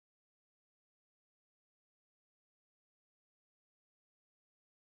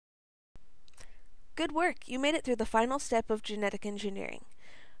Good work! You made it through the final step of genetic engineering.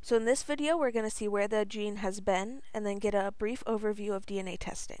 So in this video, we're going to see where the gene has been and then get a brief overview of DNA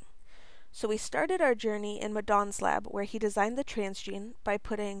testing. So we started our journey in Madan's lab, where he designed the transgene by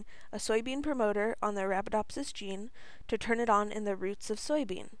putting a soybean promoter on the Arabidopsis gene to turn it on in the roots of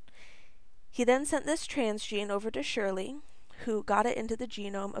soybean. He then sent this transgene over to Shirley, who got it into the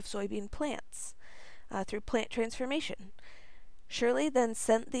genome of soybean plants through plant transformation. Shirley then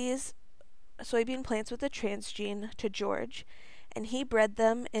sent these soybean plants with the transgene to George, and he bred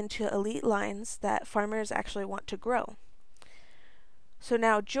them into elite lines that farmers actually want to grow. So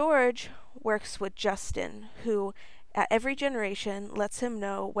now George works with Justin, who at every generation lets him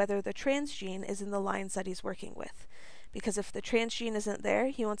know whether the transgene is in the lines that he's working with. Because if the transgene isn't there,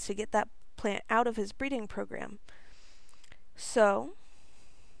 he wants to get that plant out of his breeding program. So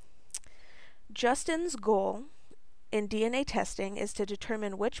Justin's goal in DNA testing is to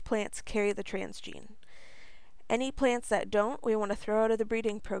determine which plants carry the transgene. Any plants that don't, we want to throw out of the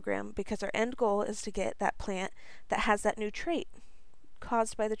breeding program, because our end goal is to get that plant that has that new trait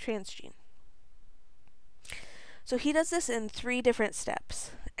caused by the transgene. So he does this in 3 different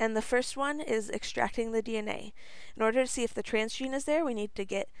steps, and the first one is extracting the DNA. In order to see if the transgene is there, we need to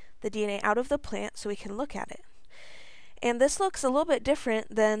get the DNA out of the plant so we can look at it. And this looks a little bit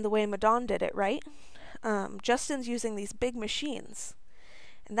different than the way Madan did it, right? Justin's using these big machines,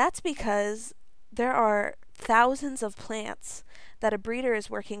 and that's because there are thousands of plants that a breeder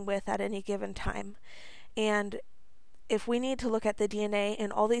is working with at any given time, and if we need to look at the DNA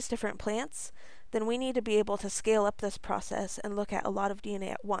in all these different plants, then we need to be able to scale up this process and look at a lot of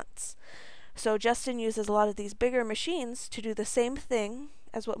DNA at once. So Justin uses a lot of these bigger machines to do the same thing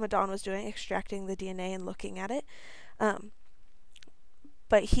as what Madan was doing, extracting the DNA and looking at it.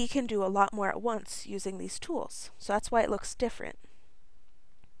 But he can do a lot more at once using these tools. So that's why it looks different.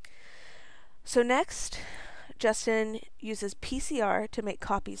 So next, Justin uses PCR to make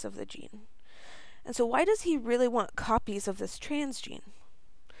copies of the gene. And so why does he really want copies of this transgene?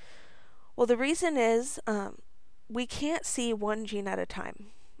 Well, the reason is we can't see one gene at a time.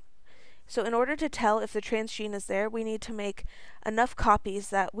 So in order to tell if the transgene is there, we need to make enough copies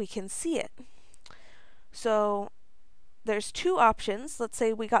that we can see it. So there's 2 options. Let's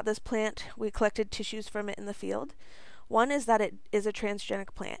say we got this plant, we collected tissues from it in the field. One is that it is a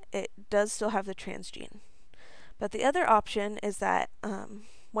transgenic plant. It does still have the transgene. But the other option is that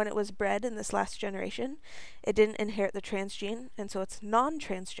when it was bred in this last generation, it didn't inherit the transgene, and so it's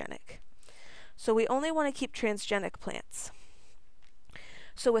non-transgenic. So we only want to keep transgenic plants.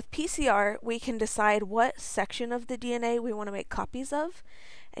 So with PCR, we can decide what section of the DNA we want to make copies of,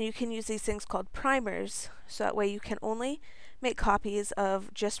 and you can use these things called primers, so that way you can only make copies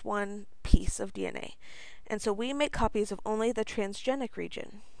of just one piece of DNA. And so we make copies of only the transgenic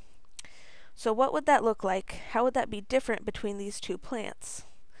region. So what would that look like? How would that be different between these 2 plants,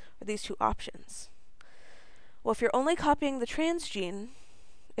 or these 2 options? Well, if you're only copying the transgene,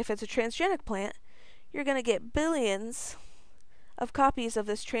 if it's a transgenic plant, you're going to get billions of copies of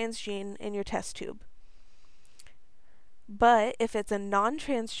this transgene in your test tube. But if it's a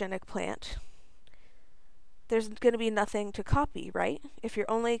non-transgenic plant, there's going to be nothing to copy, right? If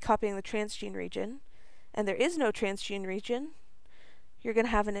you're only copying the transgene region, and there is no transgene region, you're going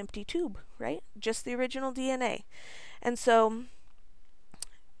to have an empty tube, right? Just the original DNA. And so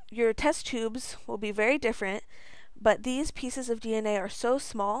your test tubes will be very different, but these pieces of DNA are so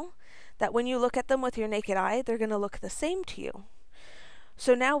small that when you look at them with your naked eye, they're going to look the same to you.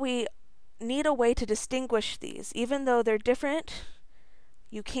 So now we need a way to distinguish these. Even though they're different,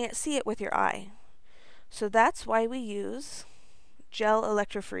 you can't see it with your eye. So that's why we use gel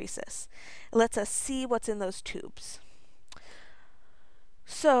electrophoresis. It lets us see what's in those tubes.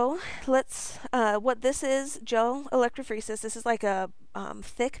 So let's, what this is, gel electrophoresis, this is like a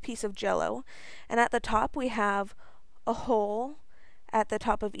thick piece of jello, and at the top we have a hole at the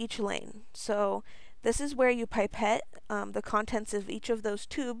top of each lane. So this is where you pipette the contents of each of those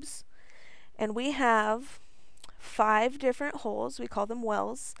tubes, and we have 5 different holes. We call them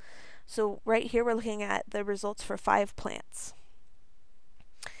wells. So right here we're looking at the results for 5 plants.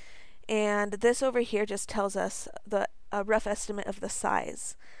 And this over here just tells us a rough estimate of the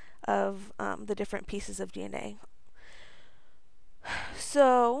size of the different pieces of DNA.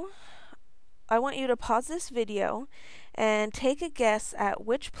 So I want you to pause this video and take a guess at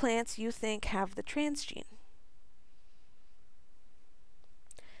which plants you think have the transgene.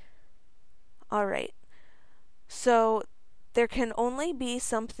 Alright, so there can only be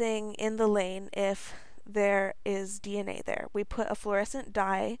something in the lane if there is DNA there. We put a fluorescent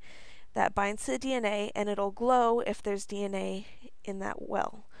dye that binds to the DNA, and it'll glow if there's DNA in that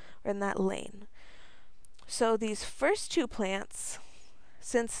well or in that lane. So these first two plants,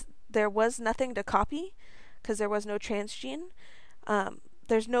 since there was nothing to copy, because there was no transgene,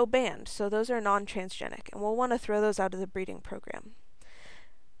 there's no band, so those are non-transgenic, and we'll want to throw those out of the breeding program.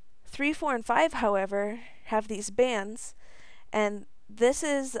 3, 4, and 5, however, have these bands, and this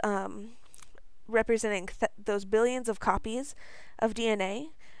is representing those billions of copies of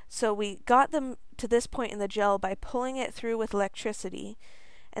DNA. So we got them to this point in the gel by pulling it through with electricity,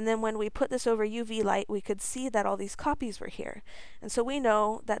 and then when we put this over UV light, we could see that all these copies were here. And so we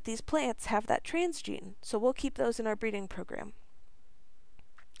know that these plants have that transgene, so we'll keep those in our breeding program.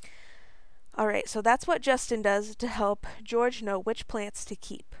 Alright, so that's what Justin does to help George know which plants to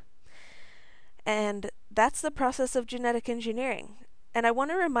keep. And that's the process of genetic engineering. And I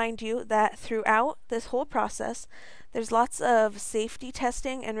want to remind you that throughout this whole process, there's lots of safety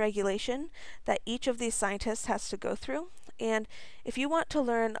testing and regulation that each of these scientists has to go through. And if you want to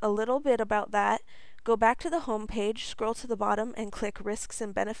learn a little bit about that, go back to the home page, scroll to the bottom, and click Risks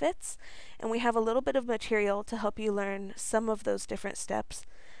and Benefits. And we have a little bit of material to help you learn some of those different steps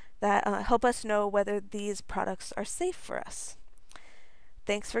that help us know whether these products are safe for us.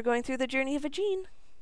 Thanks for going through the journey of a gene.